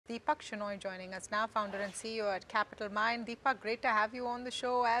Deepak Shenoy joining us now, founder and CEO at Capitamind. Deepak, great to have you on the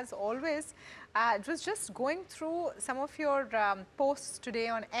show as always. It was just going through some of your posts today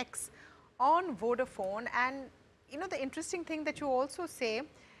on X on Vodafone, and you know the interesting thing that you also say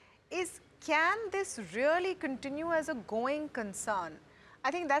is, can this really continue as a going concern?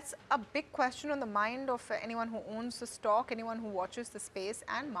 I think that's a big question on the mind of anyone who owns the stock, anyone who watches the space,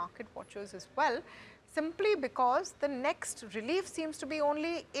 and market watchers as well, simply because the next relief seems to be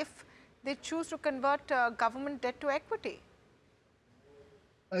only if they choose to convert government debt to equity.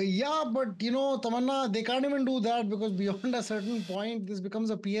 Yeah, but you know, Tamanna, they can't even do that because beyond a certain point, this becomes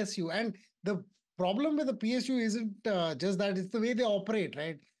a PSU. And the problem with the PSU isn't just that, it's the way they operate,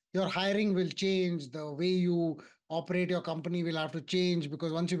 right? Your hiring will change, the way you operate your company will have to change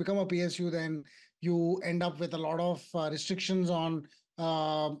because once you become a PSU, then you end up with a lot of restrictions on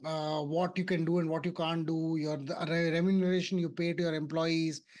what you can do and what you can't do, the remuneration you pay to your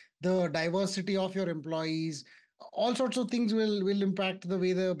employees, the diversity of your employees, all sorts of things will impact the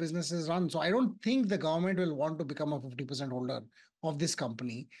way the business is run. So I don't think the government will want to become a 50% holder of this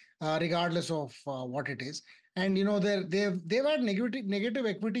company, regardless of what it is. And you know, they've had negative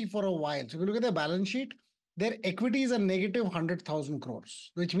equity for a while. So if you look at their balance sheet, their equity is a negative 100,000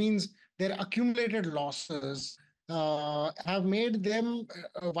 crores, which means their accumulated losses have made them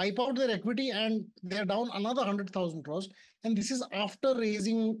wipe out their equity, and they're down another 100,000 crores. And this is after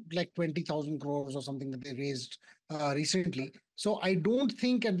raising like 20,000 crores or something that they raised recently. So I don't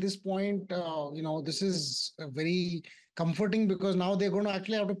think at this point, this is very comforting because now they're going to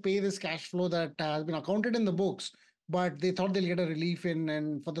actually have to pay this cash flow that has been accounted in the books, but they thought they'll get a relief in.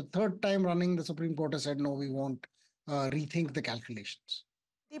 And for the third time running, the Supreme Court has said, no, we won't rethink the calculations.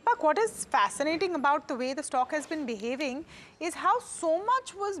 Deepak, what is fascinating about the way the stock has been behaving is how so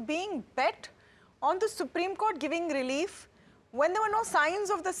much was being bet on the Supreme Court giving relief when there were no signs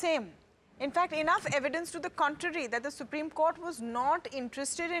of the same. In fact, enough evidence to the contrary that the Supreme Court was not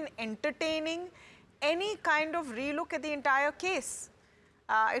interested in entertaining any kind of relook at the entire case.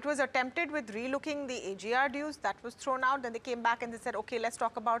 It was attempted with relooking the AGR dues, that was thrown out. Then they came back and they said, okay, let's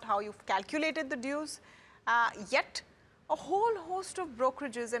talk about how you've calculated the dues. Yet, a whole host of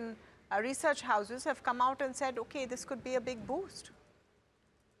brokerages and research houses have come out and said, okay, this could be a big boost.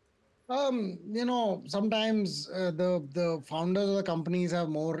 Sometimes the founders of the companies have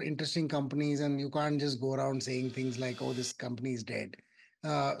more interesting companies, and you can't just go around saying things like, "Oh, this company is dead."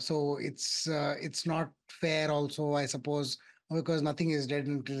 So it's not fair, also, I suppose, because nothing is dead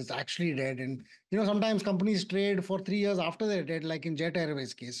until it's actually dead. And sometimes companies trade for 3 years after they're dead, like in Jet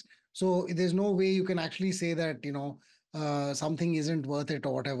Airways case. So there's no way you can actually say that something isn't worth it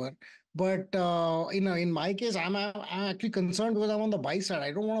or whatever. But in my case, I'm actually concerned because I'm on the buy side.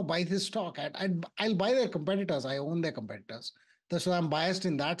 I don't want to buy this stock. I'll buy their competitors. I own their competitors. So I'm biased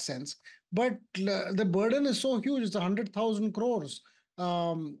in that sense. But the burden is so huge. It's 100,000 crores.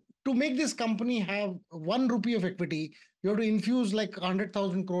 To make this company have 1 rupee of equity, you have to infuse like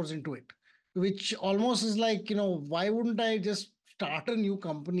 100,000 crores into it, which almost is like, why wouldn't I just start a new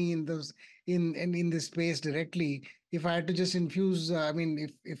company in this space directly? If I had to just infuse,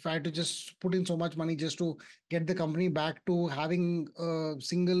 if I had to just put in so much money just to get the company back to having a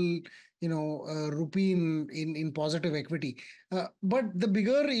single, rupee in positive equity. But the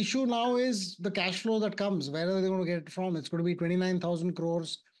bigger issue now is the cash flow that comes. Where are they going to get it from? It's going to be 29,000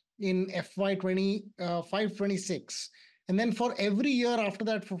 crores in FY 26. And then for every year after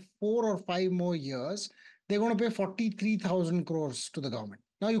that, for 4 or 5 more years, they're going to pay 43,000 crores to the government.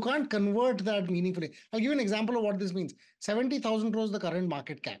 Now, you can't convert that meaningfully. I'll give you an example of what this means. 70,000 crores is the current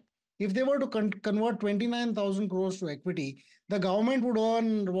market cap. If they were to convert 29,000 crores to equity, the government would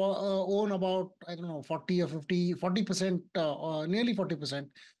own about, I don't know, 40 or 50, 40%, nearly 40%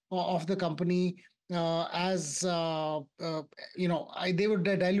 of the company. They would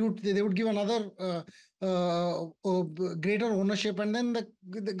dilute, they would give another greater ownership, and then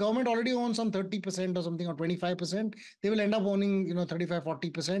the government already owns some 30% or something, or 25%. They will end up owning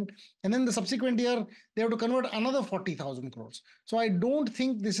 35-40%, and then the subsequent year they have to convert another 40,000 crores. So I don't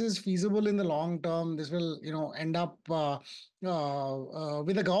think this is feasible in the long term. This will end up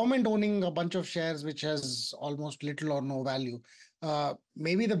with the government owning a bunch of shares which has almost little or no value.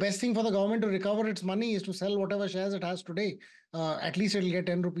 Maybe the best thing for the government to recover its money is to sell whatever shares it has today. At least it'll get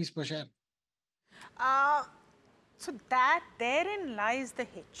 10 rupees per share. So therein lies the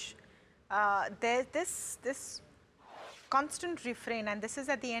hitch. There's this constant refrain, and this is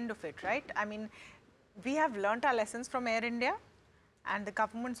at the end of it, right? I mean, we have learnt our lessons from Air India, and the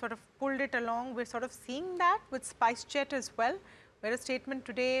government sort of pulled it along. We're sort of seeing that with SpiceJet as well, where a statement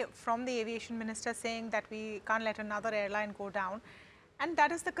today from the aviation minister saying that we can't let another airline go down. And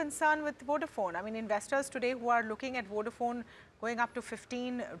that is the concern with Vodafone. I mean, investors today who are looking at Vodafone going up to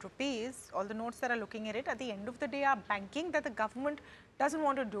 15 rupees, all the notes that are looking at it, at the end of the day are banking that the government doesn't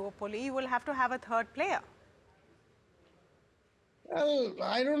want a duopoly. You will have to have a third player. Well,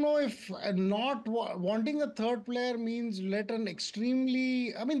 I don't know if not wanting a third player means let an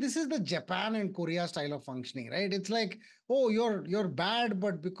extremely. I mean, this is the Japan and Korea style of functioning, right? It's like, oh, you're bad,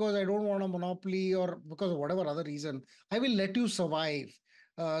 but because I don't want a monopoly or because of whatever other reason, I will let you survive.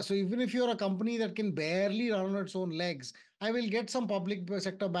 So even if you're a company that can barely run on its own legs, I will get some public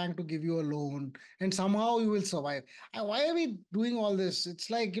sector bank to give you a loan, and somehow you will survive. Why are we doing all this?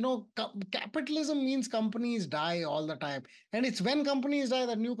 It's like, capitalism means companies die all the time. And it's when companies die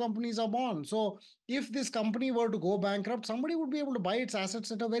that new companies are born. So if this company were to go bankrupt, somebody would be able to buy its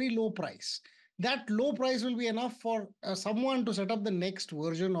assets at a very low price. That low price will be enough for someone to set up the next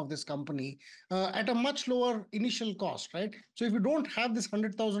version of this company at a much lower initial cost, right? So if you don't have this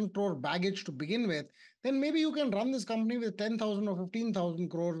 100,000 crore baggage to begin with, then maybe you can run this company with 10,000 or 15,000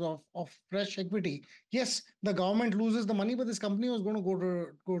 crores of fresh equity. Yes, the government loses the money, but this company was going to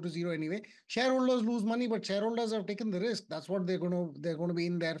go to zero anyway. Shareholders lose money, but shareholders have taken the risk. That's what they're going to be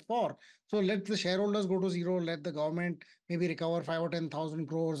in there for. So let the shareholders go to zero. Let the government maybe recover 5 or 10,000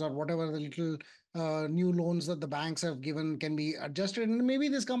 crores or whatever the little new loans that the banks have given can be adjusted, and maybe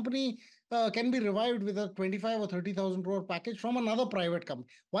this company can be revived with a 25 or 30,000 crore package from another private company.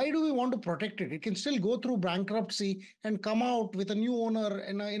 Why do we want to protect it? It can still go through bankruptcy and come out with a new owner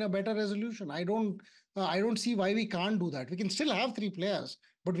in a better resolution. I don't see why we can't do that. We can still have three players,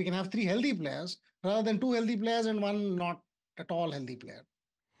 but we can have three healthy players rather than two healthy players and one not at all healthy player.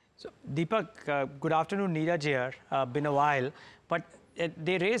 So, Deepak, good afternoon. Neeraj here. Been a while, but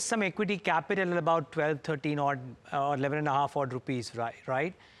they raised some equity capital at about 12, 13 odd or 11 and a half odd rupees,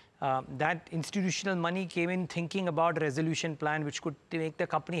 right? That institutional money came in thinking about a resolution plan which could make the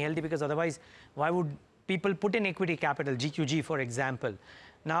company healthy, because otherwise, why would people put in equity capital, GQG, for example?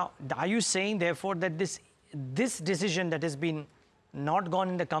 Now, are you saying, therefore, that this decision that has been not gone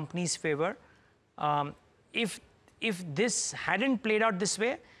in the company's favor, if this hadn't played out this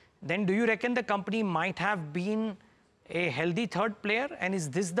way, then do you reckon the company might have been a healthy third player? And is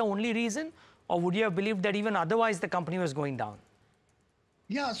this the only reason? Or would you have believed that even otherwise the company was going down?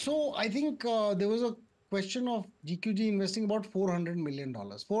 Yeah, so I think there was a question of GQG investing about $400 million.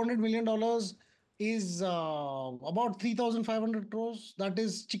 $400 million is about 3,500 crores. That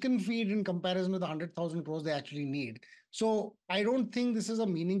is chicken feed in comparison with the 100,000 crores they actually need. So I don't think this is a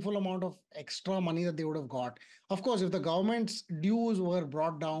meaningful amount of extra money that they would have got. Of course, if the government's dues were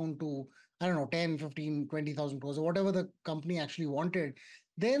brought down to, I don't know, 10, 15, 20,000 crores or whatever the company actually wanted,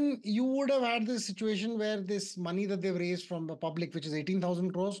 then you would have had this situation where this money that they've raised from the public, which is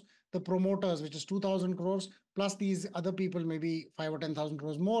 18,000 crores, the promoters, which is 2,000 crores, plus these other people, maybe 5 or 10,000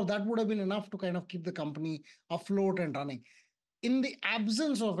 crores more, that would have been enough to kind of keep the company afloat and running. In the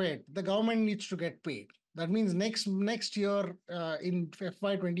absence of it, the government needs to get paid. That means next year in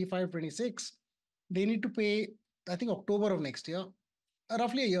FY 25-26, they need to pay, I think October of next year,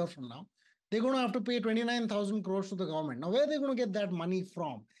 roughly a year from now, they're going to have to pay 29,000 crores to the government. Now, where are they going to get that money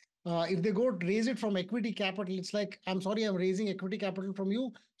from? If they go raise it from equity capital, it's like, I'm sorry, I'm raising equity capital from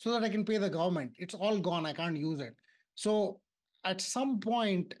you so that I can pay the government. It's all gone. I can't use it. So at some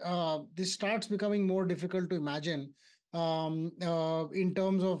point, this starts becoming more difficult to imagine in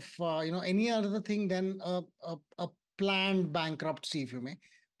terms of any other thing than a planned bankruptcy, if you may.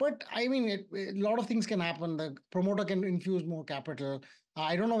 But I mean, a lot of things can happen. The promoter can infuse more capital.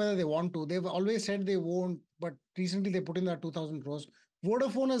 I don't know whether they want to. They've always said they won't, but recently they put in that 2,000 crores.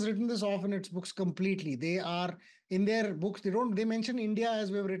 Vodafone has written this off in its books completely. They are in their books. They mention India as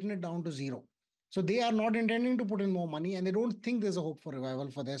we've written it down to zero. So they are not intending to put in more money, and they don't think there's a hope for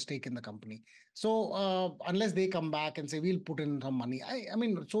revival for their stake in the company. So unless they come back and say we'll put in some money, I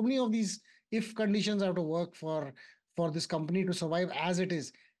mean, so many of these if conditions have to work for this company to survive as it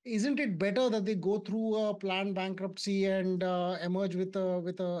is. Isn't it better that they go through a planned bankruptcy and emerge with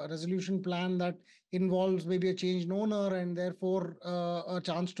a resolution plan that involves maybe a changed owner and therefore a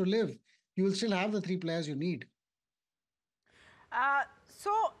chance to live? You will still have the three players you need.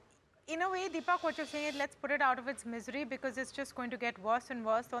 So, in a way, Deepak, what you're saying is let's put it out of its misery because it's just going to get worse and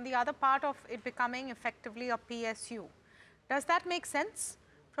worse. On the other part of it becoming effectively a PSU. Does that make sense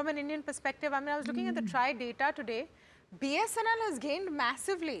from an Indian perspective? I mean, I was looking at the TRI data today. BSNL has gained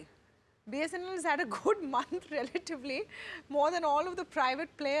massively. BSNL has had a good month relatively, more than all of the private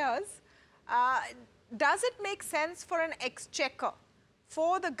players. Does it make sense for an exchequer,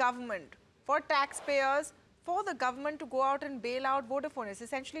 for the government, for taxpayers, for the government to go out and bail out Vodafone? It's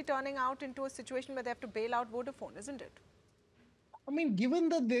essentially turning out into a situation where they have to bail out Vodafone, isn't it? I mean, given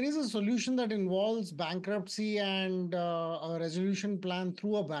that there is a solution that involves bankruptcy and a resolution plan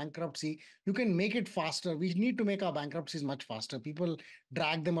through a bankruptcy, you can make it faster. We need to make our bankruptcies much faster. People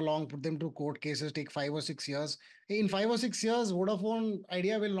drag them along, put them through court cases, take 5 or 6 years. In 5 or 6 years, Vodafone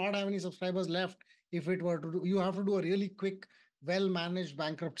Idea will not have any subscribers left. If it were to do, you have to do a really quick, well-managed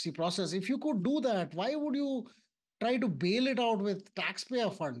bankruptcy process. If you could do that, why would you try to bail it out with taxpayer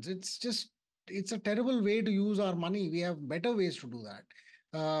funds? It's a terrible way to use our money. We have better ways to do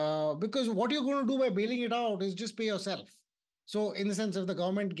that. Because what you're going to do by bailing it out is just pay yourself. So, in the sense, if the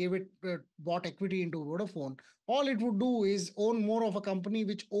government bought equity into Vodafone, all it would do is own more of a company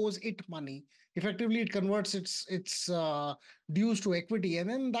which owes it money. Effectively, it converts its dues to equity, and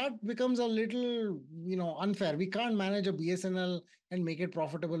then that becomes a little, unfair. We can't manage a BSNL and make it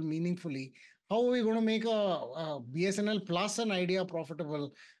profitable meaningfully. How are we going to make a BSNL plus an idea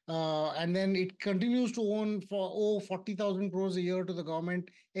profitable? And then it continues to owe 40,000 crores a year to the government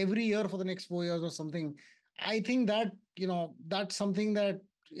every year for the next 4 years or something. I think that, that's something that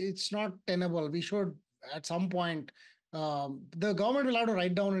it's not tenable. We should, at some point, the government will have to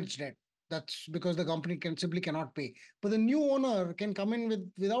write down its debt. That's because the company simply cannot pay. But the new owner can come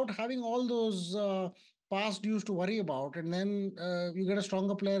in without having all those past dues to worry about, and then you get a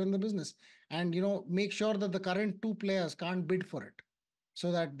stronger player in the business, and make sure that the current two players can't bid for it,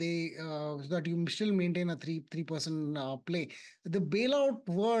 so that so that you still maintain a three person play. The bailout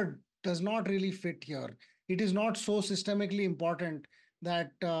word does not really fit here. It is not so systemically important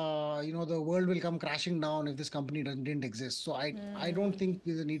that the world will come crashing down if this company didn't exist. So I don't think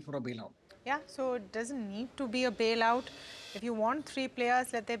there's a need for a bailout. Yeah, so it doesn't need to be a bailout. If you want three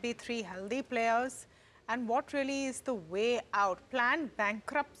players, let there be three healthy players. And what really is the way out? Planned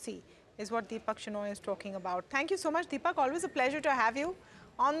bankruptcy is what Deepak Shenoy is talking about. Thank you so much, Deepak. Always a pleasure to have you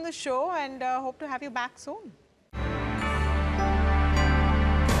on the show, and hope to have you back soon.